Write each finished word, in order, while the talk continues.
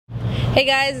Hey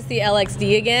guys, it's the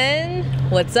LXD again.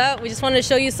 What's up? We just wanted to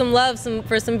show you some love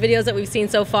for some videos that we've seen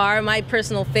so far. My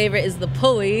personal favorite is the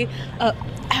pulley. Ow,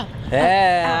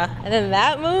 yeah. and then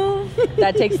that move,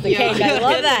 that takes the cake. I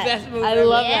love that. I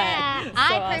love that. Yeah,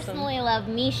 I personally love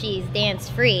Mishi's Dance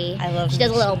Free. I love She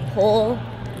does a little pull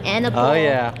and a pull. Oh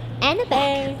yeah. And a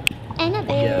back. And a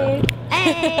back.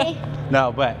 Hey.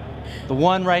 No, but the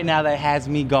one right now that has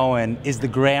me going is the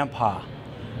grandpa.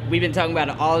 We've been talking about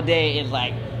it all day. It's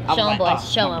like, Show him, boys.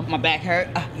 Show him. My back hurt.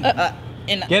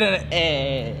 And Get in it.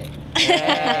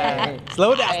 Hey.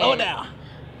 Slow down, slow down.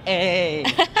 Hey.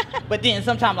 But then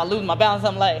sometimes I lose my balance.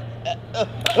 I'm like,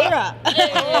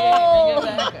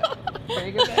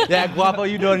 Yeah, Guapo,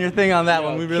 you doing your thing on that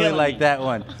one. We really like that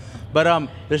one. But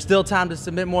there's still time to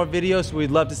submit more videos, so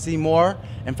we'd love to see more.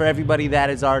 And for everybody that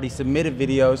has already submitted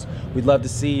videos, we'd love to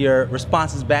see your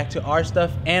responses back to our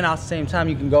stuff. And at the same time,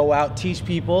 you can go out, teach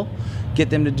people, get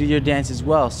them to do your dance as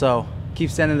well. So keep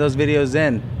sending those videos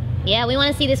in. Yeah, we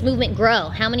want to see this movement grow.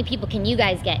 How many people can you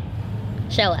guys get?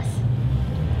 Show us.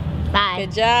 Bye.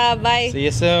 Good job. Bye. See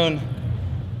you soon.